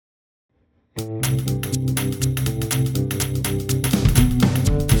Hi,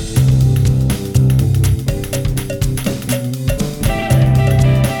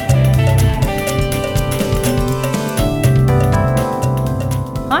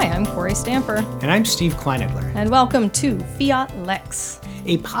 I'm Corey Stamper. And I'm Steve Kleinegler. And welcome to Fiat Lex,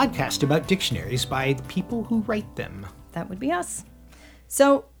 a podcast about dictionaries by the people who write them. That would be us.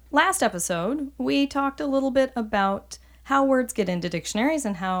 So, last episode, we talked a little bit about how words get into dictionaries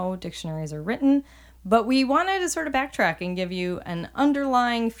and how dictionaries are written, but we wanted to sort of backtrack and give you an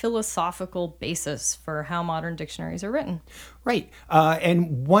underlying philosophical basis for how modern dictionaries are written. Right.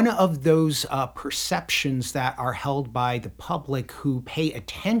 And one of those perceptions that are held by the public who pay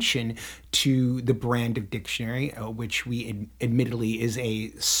attention to the brand of dictionary, which we admittedly is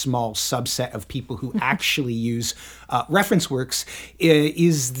a small subset of people who actually use reference works,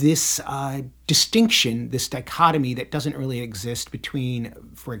 is this distinction, this dichotomy that doesn't really exist between,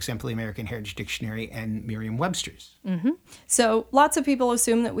 for example, the American Heritage Dictionary and Merriam-Webster's. Mm-hmm. So lots of people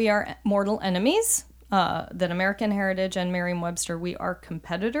assume that we are mortal enemies. That American Heritage and Merriam-Webster, we are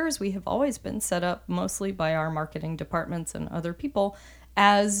competitors. We have always been set up mostly by our marketing departments and other people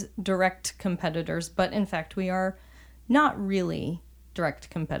as direct competitors, but in fact we are not really direct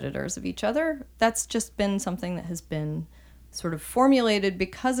competitors of each other. That's just been something that has been sort of formulated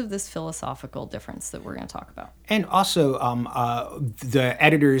because of this philosophical difference that we're going to talk about. And also, the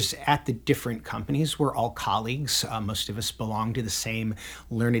editors at the different companies were all colleagues. Most of us belong to the same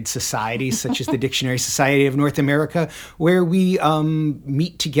learned societies, such as the Dictionary Society of North America, where we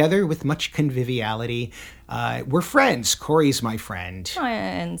meet together with much conviviality. We're friends. Corey's my friend.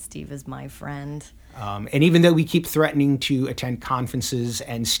 And Steve is my friend. And even though we keep threatening to attend conferences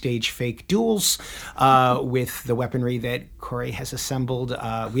and stage fake duels with the weaponry that Corey has assembled,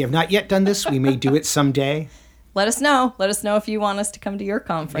 we have not yet done this. We may do it someday. Let us know. Let us know if you want us to come to your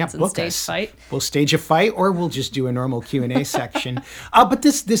conference and stage fight. We'll stage a fight, or we'll just do a normal Q&A section. But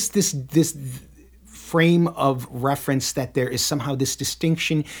this frame of reference that there is somehow this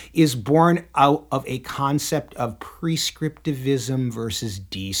distinction is born out of a concept of prescriptivism versus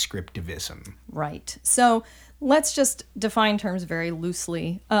descriptivism. Right. So let's just define terms very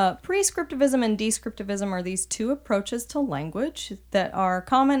loosely. Prescriptivism and descriptivism are these two approaches to language that are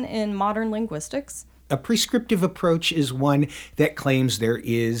common in modern linguistics. A prescriptive approach is one that claims there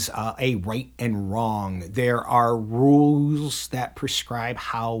is a right and wrong. There are rules that prescribe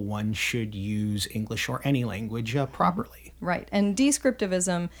how one should use English or any language properly. Right. And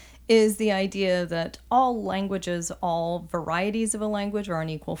descriptivism is the idea that all languages, all varieties of a language are on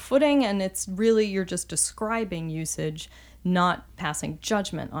equal footing, and it's really you're just describing usage, not passing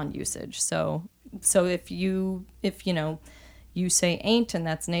judgment on usage. So if you say ain't and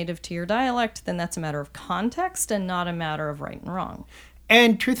that's native to your dialect, then that's a matter of context and not a matter of right and wrong.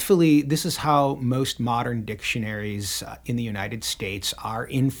 And truthfully, this is how most modern dictionaries in the United States are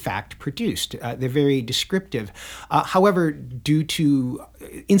in fact produced. They're very descriptive. However, due to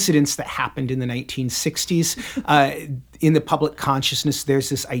incidents that happened in the 1960s, in the public consciousness, there's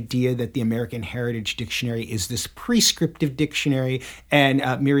this idea that the American Heritage Dictionary is this prescriptive dictionary and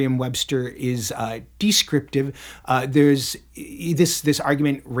Merriam-Webster is descriptive. There's this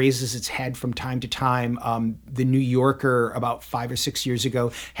argument raises its head from time to time. The New Yorker, about 5 or 6 years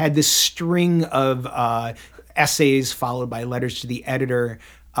ago, had this string of essays followed by letters to the editor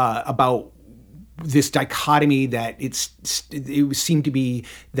about this dichotomy that it seemed to be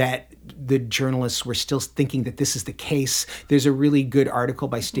that the journalists were still thinking that this is the case. There's a really good article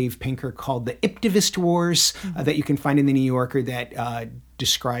by Steve Pinker called The Iptivist Wars that you can find in the New Yorker that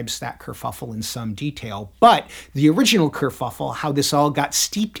describes that kerfuffle in some detail. But the original kerfuffle, how this all got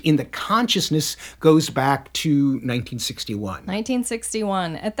steeped in the consciousness, goes back to 1961.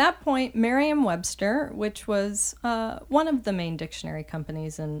 1961. At that point, Merriam-Webster, which was one of the main dictionary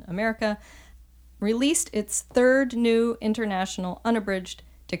companies in America, released its third new international unabridged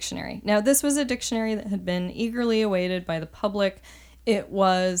dictionary. Now, this was a dictionary that had been eagerly awaited by the public. It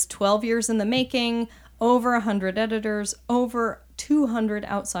was 12 years in the making, over 100 editors, over 200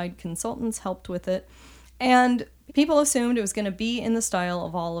 outside consultants helped with it, and people assumed it was going to be in the style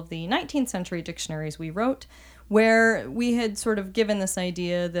of all of the 19th century dictionaries we wrote, where we had sort of given this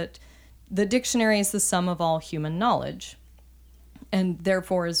idea that the dictionary is the sum of all human knowledge, and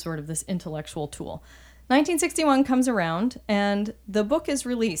therefore is sort of this intellectual tool. 1961 comes around, and the book is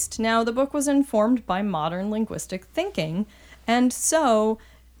released. Now, the book was informed by modern linguistic thinking, and so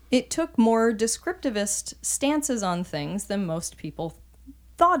it took more descriptivist stances on things than most people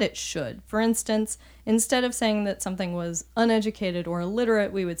thought it should. For instance, instead of saying that something was uneducated or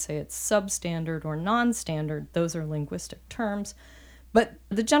illiterate, we would say it's substandard or non-standard. Those are linguistic terms. But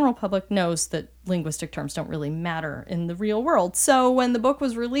the general public knows that linguistic terms don't really matter in the real world. So when the book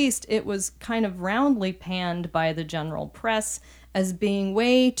was released, it was kind of roundly panned by the general press as being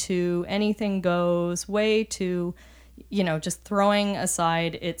way too anything goes, way too, just throwing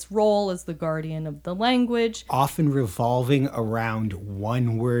aside its role as the guardian of the language. Often revolving around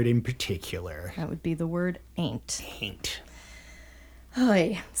one word in particular. That would be the word ain't. Ain't.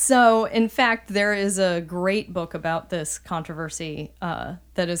 So, in fact, there is a great book about this controversy that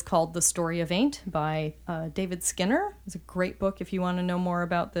is called The Story of Ain't by David Skinner. It's a great book if you want to know more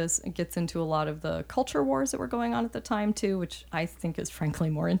about this. It gets into a lot of the culture wars that were going on at the time, too, which I think is frankly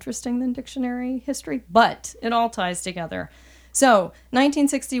more interesting than dictionary history, but it all ties together. So,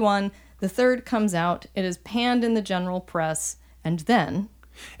 1961, the third comes out. It is panned in the general press, and then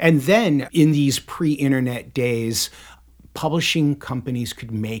in these pre-internet days, publishing companies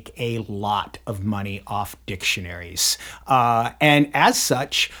could make a lot of money off dictionaries. And as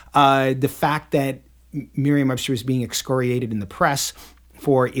such, the fact that Merriam-Webster was being excoriated in the press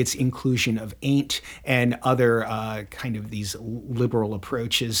for its inclusion of ain't and other kind of these liberal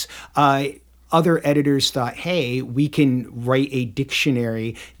approaches, other editors thought, hey, we can write a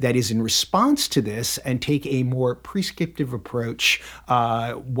dictionary that is in response to this and take a more prescriptive approach.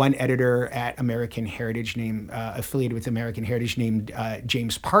 One editor at American Heritage affiliated with American Heritage named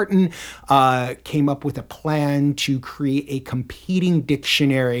James Parton, came up with a plan to create a competing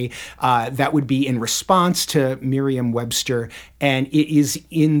dictionary that would be in response to Merriam-Webster. And it is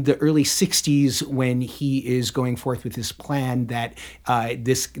in the early 60s when he is going forth with this plan that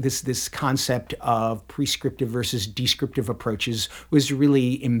this concept of prescriptive versus descriptive approaches was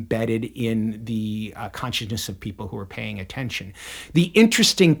really embedded in the consciousness of people who were paying attention. The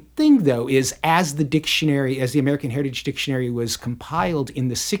interesting thing, though, is as the American Heritage Dictionary was compiled in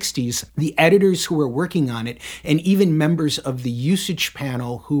the 60s, the editors who were working on it, and even members of the usage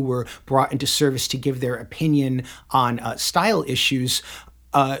panel who were brought into service to give their opinion on style issues,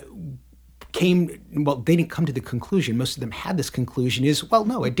 they didn't come to the conclusion. Most of them had this conclusion is, well,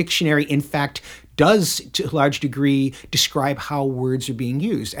 no, a dictionary, in fact, does to a large degree describe how words are being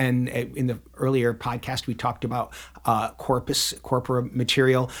used. And in the earlier podcast, we talked about corpora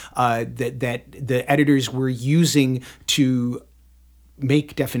material that the editors were using to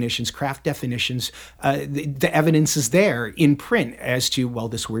make definitions, craft definitions. The evidence is there in print as to, well,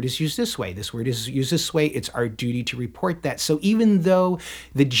 this word is used this way, this word is used this way. It's our duty to report that. So even though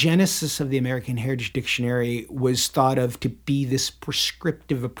the genesis of the American Heritage Dictionary was thought of to be this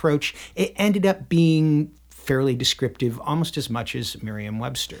prescriptive approach, it ended up being fairly descriptive almost as much as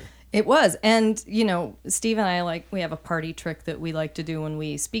Merriam-Webster. It was. And, Steve and I, we have a party trick that we like to do when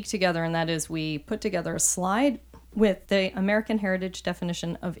we speak together, and that is we put together a slide with the American Heritage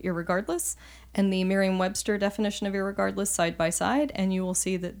definition of irregardless and the Merriam-Webster definition of irregardless side by side, and you will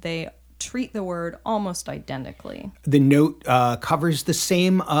see that they treat the word almost identically. The note covers the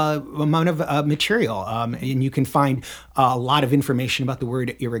same amount of material, and you can find a lot of information about the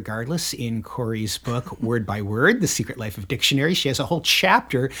word irregardless in Corey's book, Word by Word, The Secret Life of Dictionary. She has a whole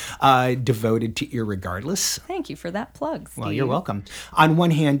chapter devoted to irregardless. Thank you for that plug, Steve. Well, you're welcome. On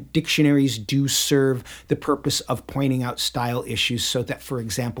one hand, dictionaries do serve the purpose of pointing out style issues so that, for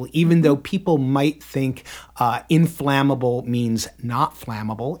example, even though people might think inflammable means not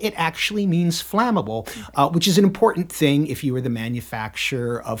flammable, it actually means flammable, which is an important thing if you are the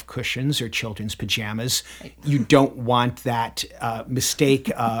manufacturer of cushions or children's pajamas. Right. You don't want that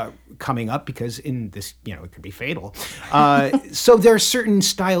mistake coming up because in this, it could be fatal. So there are certain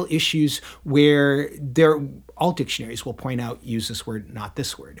style issues where all dictionaries will point out, use this word, not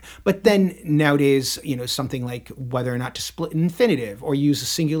this word. But then nowadays, something like whether or not to split an infinitive or use a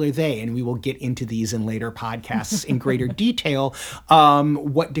singular they, and we will get into these in later podcasts in greater detail,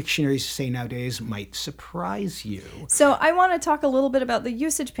 what dictionaries say nowadays might surprise you. So I want to talk a little bit about the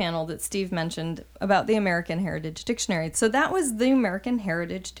usage panel that Steve mentioned about the American Heritage Dictionary. So that was the American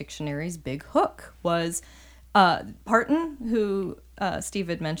Heritage Dictionary's big hook, was Parton, who Steve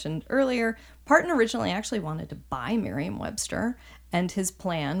had mentioned earlier. Parton originally actually wanted to buy Merriam-Webster, and his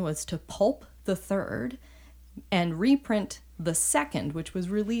plan was to pulp the third and reprint the second, which was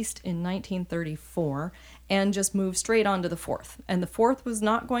released in 1934, and just move straight on to the fourth. And the fourth was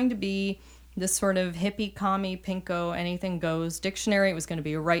not going to be this sort of hippie, commie, pinko, anything goes dictionary. It was going to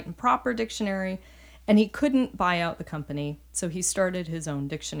be a right and proper dictionary. And he couldn't buy out the company, so he started his own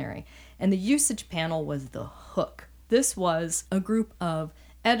dictionary. And the usage panel was the hook. This was a group of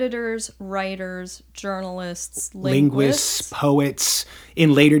editors, writers, journalists, linguists, poets.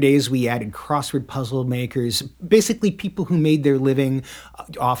 In later days, we added crossword puzzle makers, basically people who made their living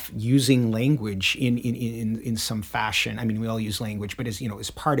off using language in some fashion. I mean, we all use language, but as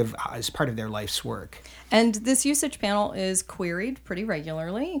part of their life's work. And this usage panel is queried pretty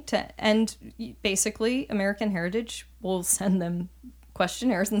regularly, and basically American Heritage will send them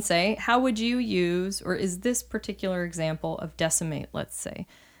questionnaires and say, how would you use, or is this particular example of decimate, let's say,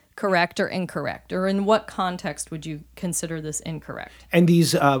 correct or incorrect? Or in what context would you consider this incorrect? And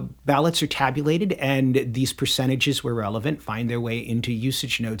these ballots are tabulated, and these percentages where relevant find their way into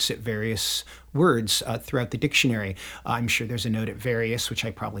usage notes at various words throughout the dictionary. I'm sure there's a note at various, which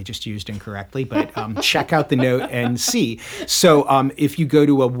I probably just used incorrectly, but check out the note and see. So if you go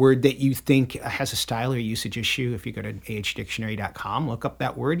to a word that you think has a style or usage issue, if you go to ahdictionary.com, look up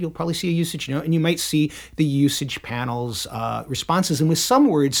that word, you'll probably see a usage note, and you might see the usage panel's responses. And with some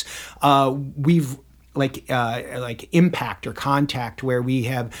words, we've like impact or contact, where we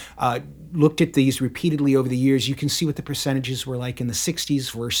have looked at these repeatedly over the years. You can see what the percentages were like in the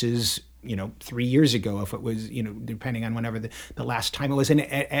 60s versus 3 years ago, if it was, depending on whenever the last time it was, and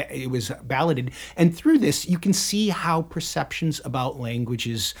it was balloted. And through this, you can see how perceptions about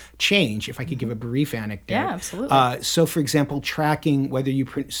languages change. If I could give a brief anecdote. Yeah, absolutely. So, for example, tracking whether you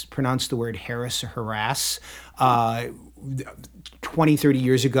pronounce the word harass or harass, 20, 30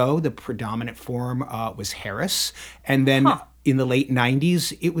 years ago, the predominant form was Harris. And then in the late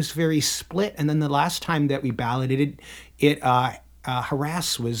 90s, it was very split. And then the last time that we balloted it,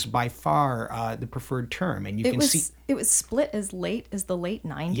 harass was by far the preferred term. And you can see it was split as late as the late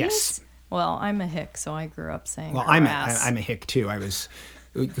 90s? Yes. Well, I'm a hick, so I grew up saying harass. I'm a hick, too.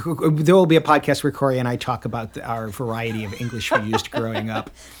 There will be a podcast where Corey and I talk about our variety of English we used growing up.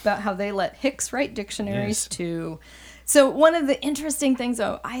 About how they let hicks write dictionaries, too. So one of the interesting things,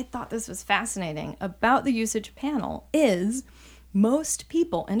 though, I thought this was fascinating about the usage panel is most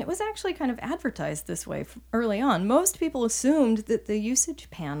people, and it was actually kind of advertised this way early on, most people assumed that the usage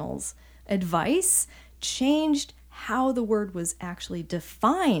panel's advice changed how the word was actually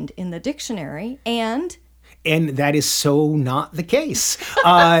defined in the dictionary, and that is so not the case.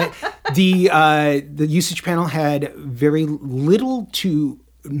 The usage panel had very little to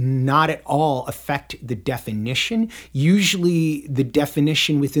not at all affect the definition. Usually the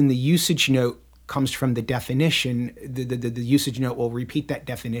definition within the usage note comes from the definition. The usage note will repeat that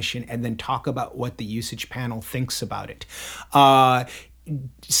definition and then talk about what the usage panel thinks about it.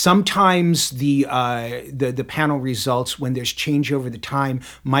 Sometimes the panel results, when there's change over the time,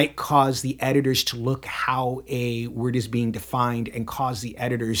 might cause the editors to look how a word is being defined and cause the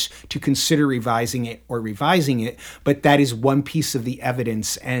editors to consider revising it or revising it. But that is one piece of the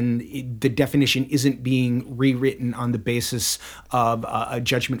evidence, and the definition isn't being rewritten on the basis of a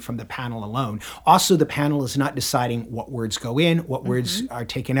judgment from the panel alone. Also, the panel is not deciding what words go in, what words are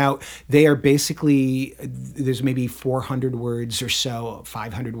taken out. They are basically, there's maybe 400 words or so,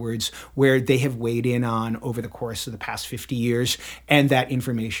 500 words, where they have weighed in on over the course of the past 50 years, and that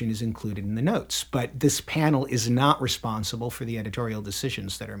information is included in the notes. But this panel is not responsible for the editorial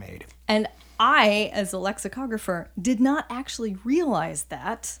decisions that are made. And I, as a lexicographer, did not actually realize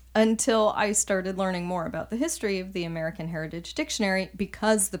that until I started learning more about the history of the American Heritage Dictionary,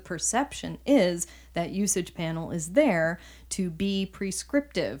 because the perception is that usage panel is there to be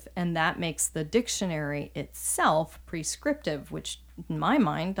prescriptive, and that makes the dictionary itself prescriptive, which in my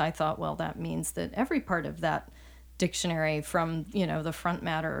mind, I thought, well, that means that every part of that dictionary from, the front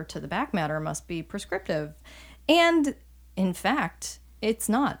matter to the back matter must be prescriptive. And in fact, it's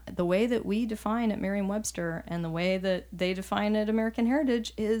not. The way that we define at Merriam-Webster and the way that they define at American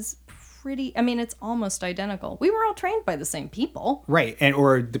Heritage is it's almost identical. We were all trained by the same people. Right.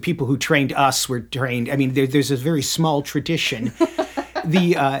 Or the people who trained us were trained. There's a very small tradition.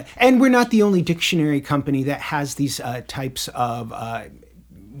 And we're not the only dictionary company that has these types of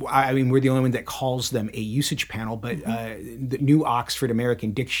we're the only one that calls them a usage panel, but the New Oxford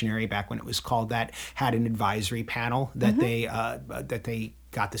American Dictionary, back when it was called that, had an advisory panel that they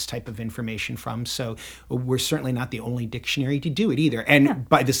got this type of information from. So we're certainly not the only dictionary to do it either. And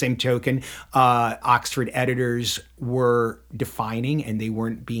by the same token, Oxford editors were defining, and they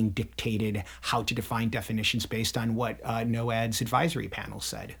weren't being dictated how to define definitions based on what NOAD's advisory panel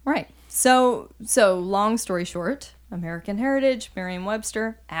said. Right. So long story short, American Heritage,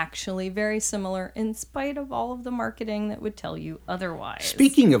 Merriam-Webster, actually very similar in spite of all of the marketing that would tell you otherwise.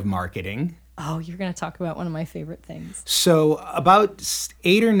 Speaking of marketing... Oh, you're going to talk about one of my favorite things. So about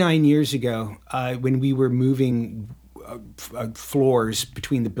 8 or 9 years ago, when we were moving floors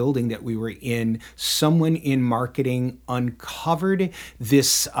between the building that we were in, someone in marketing uncovered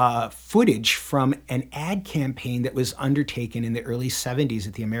this footage from an ad campaign that was undertaken in the early 70s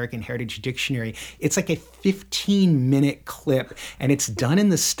at the American Heritage Dictionary. It's like a 15-minute clip, and it's done in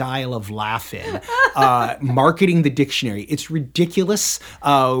the style of Laugh-In, marketing the dictionary. It's ridiculous.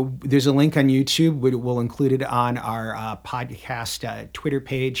 There's a link on YouTube. We'll include it on our podcast Twitter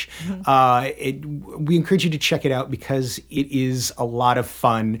page. We encourage you to check it out because it is a lot of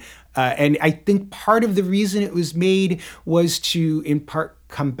fun. And I think part of the reason it was made was to, in part,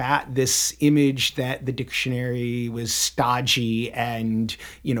 combat this image that the dictionary was stodgy and,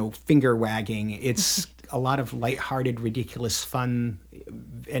 finger wagging. It's a lot of lighthearted, ridiculous fun,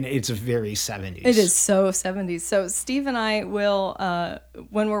 and it's very 70s. It is so 70s. So Steve and I will,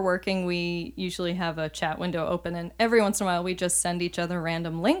 when we're working, we usually have a chat window open, and every once in a while we just send each other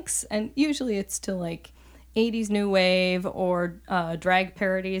random links, and usually it's to like 80s New Wave or drag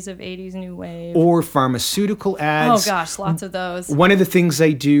parodies of 80s New Wave. Or pharmaceutical ads. Oh gosh, lots of those. One of the things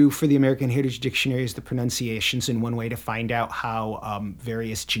I do for the American Heritage Dictionary is the pronunciations, and one way to find out how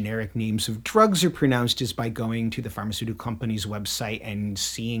various generic names of drugs are pronounced is by going to the pharmaceutical company's website and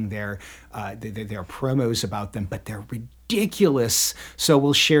seeing their promos about them, but they're ridiculous. So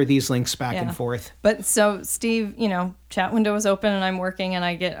we'll share these links back and forth. But so Steve, chat window is open and I'm working and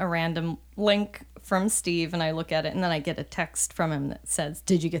I get a random link from Steve and I look at it and then I get a text from him that says,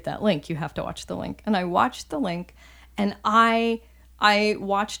 "Did you get that link? You have to watch the link." And I watched the link and I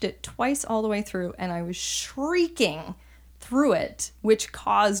watched it twice all the way through and I was shrieking through it, which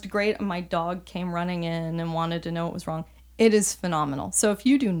caused my dog came running in and wanted to know what was wrong. It is phenomenal. So if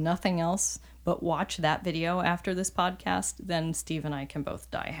you do nothing else but watch that video after this podcast, then Steve and I can both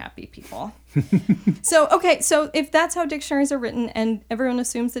die happy people. So if that's how dictionaries are written and everyone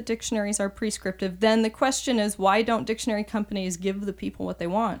assumes that dictionaries are prescriptive, then the question is, why don't dictionary companies give the people what they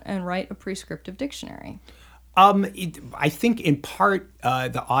want and write a prescriptive dictionary? I think in part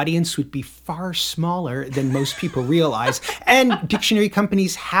the audience would be far smaller than most people realize. And dictionary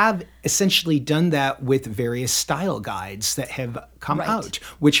companies have essentially done that with various style guides that have come out,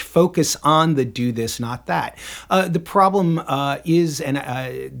 which focus on the do this, not that. The problem is, and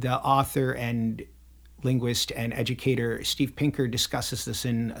the author and linguist and educator Steve Pinker discusses this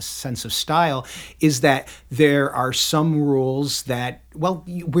in A Sense of Style, is that there are some rules that,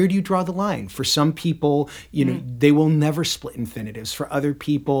 where do you draw the line? For some people, they will never split infinitives. For other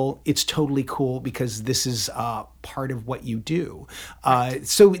people, it's totally cool because this is part of what you do.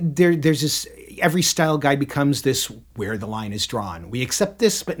 So there's this, every style guide becomes this where the line is drawn. We accept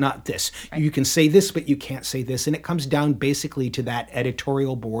this, but not this. Right. You can say this, but you can't say this. And it comes down basically to that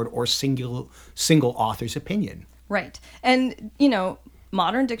editorial board or single author's opinion. Right. And,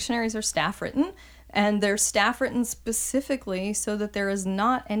 modern dictionaries are staff written, and they're staff written specifically so that there is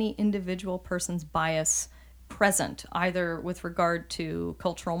not any individual person's bias present, either with regard to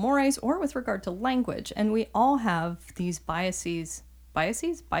cultural mores or with regard to language. And we all have these biases?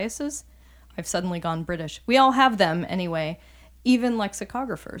 I've suddenly gone British. We all have them anyway, even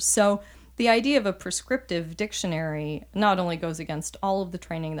lexicographers. So the idea of a prescriptive dictionary not only goes against all of the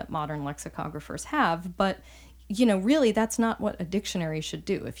training that modern lexicographers have, but, really that's not what a dictionary should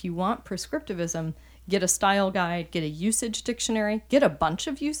do. If you want prescriptivism, get a style guide, get a usage dictionary, get a bunch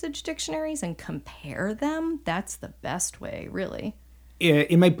of usage dictionaries and compare them. That's the best way, really.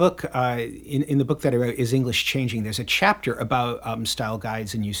 In my book, in the book that I wrote, Is English Changing?, there's a chapter about style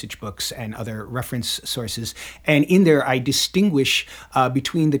guides and usage books and other reference sources. And in there, I distinguish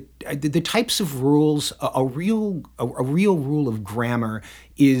between the types of rules. A real rule of grammar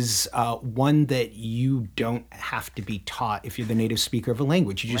is one that you don't have to be taught if you're the native speaker of a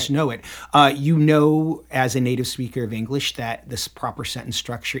language. You just know it. As a native speaker of English, that this proper sentence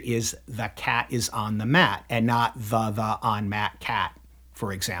structure is the cat is on the mat and not the on mat cat,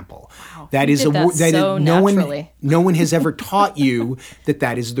 for example. Wow. That is naturally. No one has ever taught you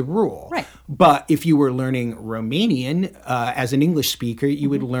that is the rule. Right. But if you were learning Romanian as an English speaker, you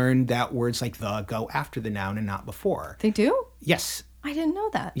would learn that words like the go after the noun and not before. They do? Yes. I didn't know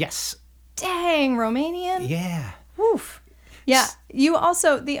that. Yes. Dang, Romanian? Yeah. Woof. Yeah. You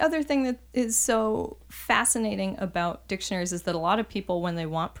also, the other thing that is so fascinating about dictionaries is that a lot of people, when they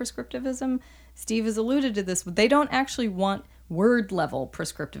want prescriptivism, Steve has alluded to this, but they don't actually want word level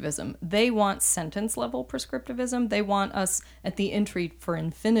prescriptivism. They want sentence level prescriptivism. They want us at the entry for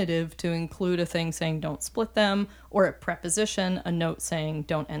infinitive to include a thing saying don't split them, or a preposition, a note saying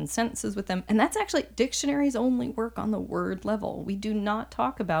don't end sentences with them. And that's actually, dictionaries only work on the word level. We do not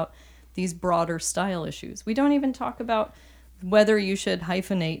talk about these broader style issues. We don't even talk about whether you should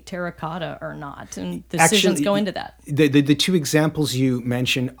hyphenate terracotta or not, and decisions go into that. The two examples you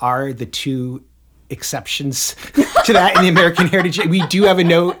mentioned are the two exceptions to that in the American Heritage. We do have a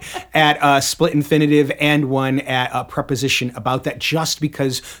note at split infinitive and one at preposition about that, just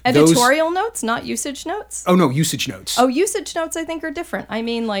because editorial notes, not usage notes. Oh no, usage notes. Oh, usage notes I think are different. I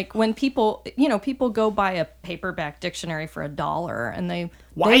mean, like when people go buy a paperback dictionary for $1 and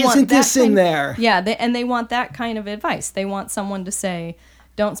why isn't this in there? Yeah, they want that kind of advice. They want someone to say,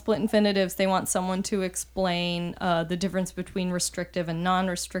 don't split infinitives. They want someone to explain the difference between restrictive and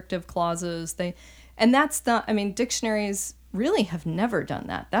non-restrictive clauses. Dictionaries really have never done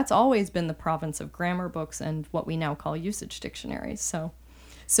that. That's always been the province of grammar books and what we now call usage dictionaries.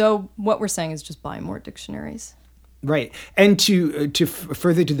 So what we're saying is just buy more dictionaries. Right. And to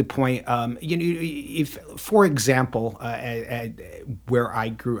further to the point, if, for example, where I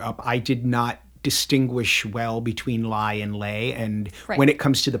grew up, I did not distinguish well between lie and lay, and when it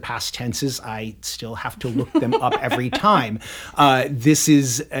comes to the past tenses, I still have to look them up every time. This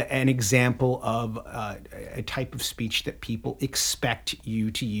is an example of a type of speech that people expect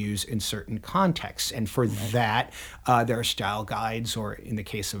you to use in certain contexts, and for that, there are style guides, or in the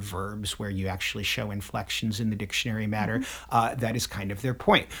case of verbs, where you actually show inflections in the dictionary matter. That is kind of their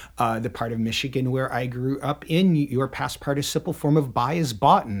point. The part of Michigan where I grew up in, your past participle form of buy is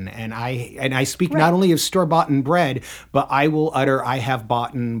boughten, and I speak not only of store-bought bread, but I will utter I have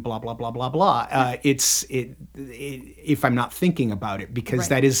boughten blah blah blah blah blah. If I'm not thinking about it, because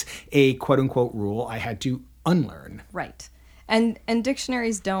that is a quote unquote rule I had to unlearn. Right, and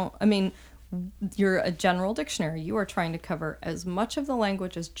dictionaries don't. I mean, you're a general dictionary. You are trying to cover as much of the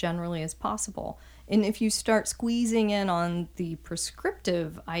language as generally as possible. And if you start squeezing in on the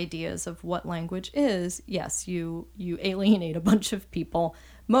prescriptive ideas of what language is, yes, you alienate a bunch of people,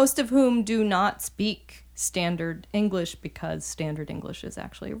 most of whom do not speak standard English, because standard English is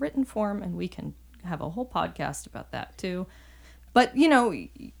actually a written form, and we can have a whole podcast about that too. But,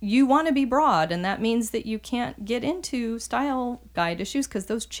 you want to be broad, and that means that you can't get into style guide issues, because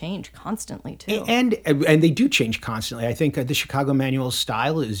those change constantly, too. And they do change constantly. I think the Chicago Manual of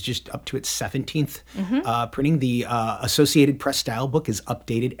Style is just up to its 17th printing. The Associated Press Style Book is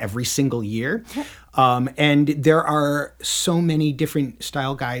updated every single year. And there are so many different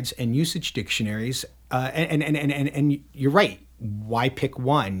style guides and usage dictionaries. And you're right. Why pick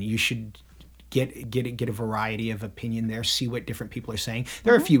one? You should get a variety of opinion there, see what different people are saying.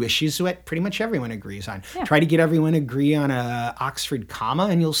 There are a few issues that pretty much everyone agrees on. Yeah. Try to get everyone to agree on a Oxford comma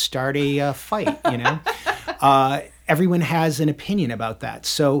and you'll start a fight, Everyone has an opinion about that.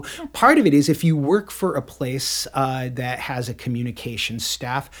 So part of it is, if you work for a place that has a communications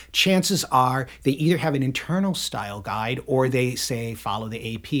staff, chances are they either have an internal style guide, or they say follow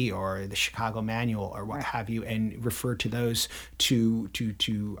the AP or the Chicago Manual or what have you, and refer to those to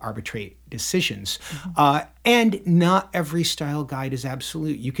arbitrate decisions. And not every style guide is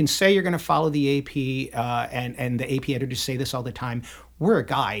absolute. You can say you're going to follow the AP, and the AP editors say this all the time. We're a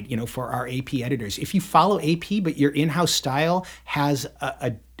guide, for our AP editors. If you follow AP, but your in-house style has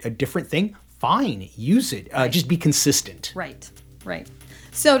a different thing, fine, use it. Just be consistent. Right.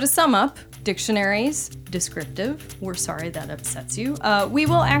 So to sum up, dictionaries, descriptive. We're sorry that upsets you. We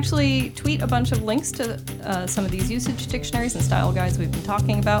will actually tweet a bunch of links to some of these usage dictionaries and style guides we've been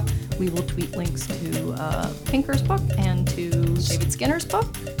talking about. We will tweet links to Pinker's book and to David Skinner's book.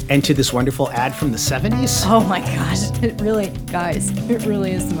 And to this wonderful ad from the 70s. Oh my gosh. It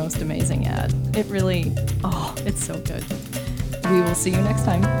really is the most amazing ad. It's so good. We will see you next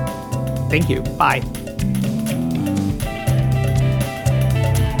time. Thank you. Bye.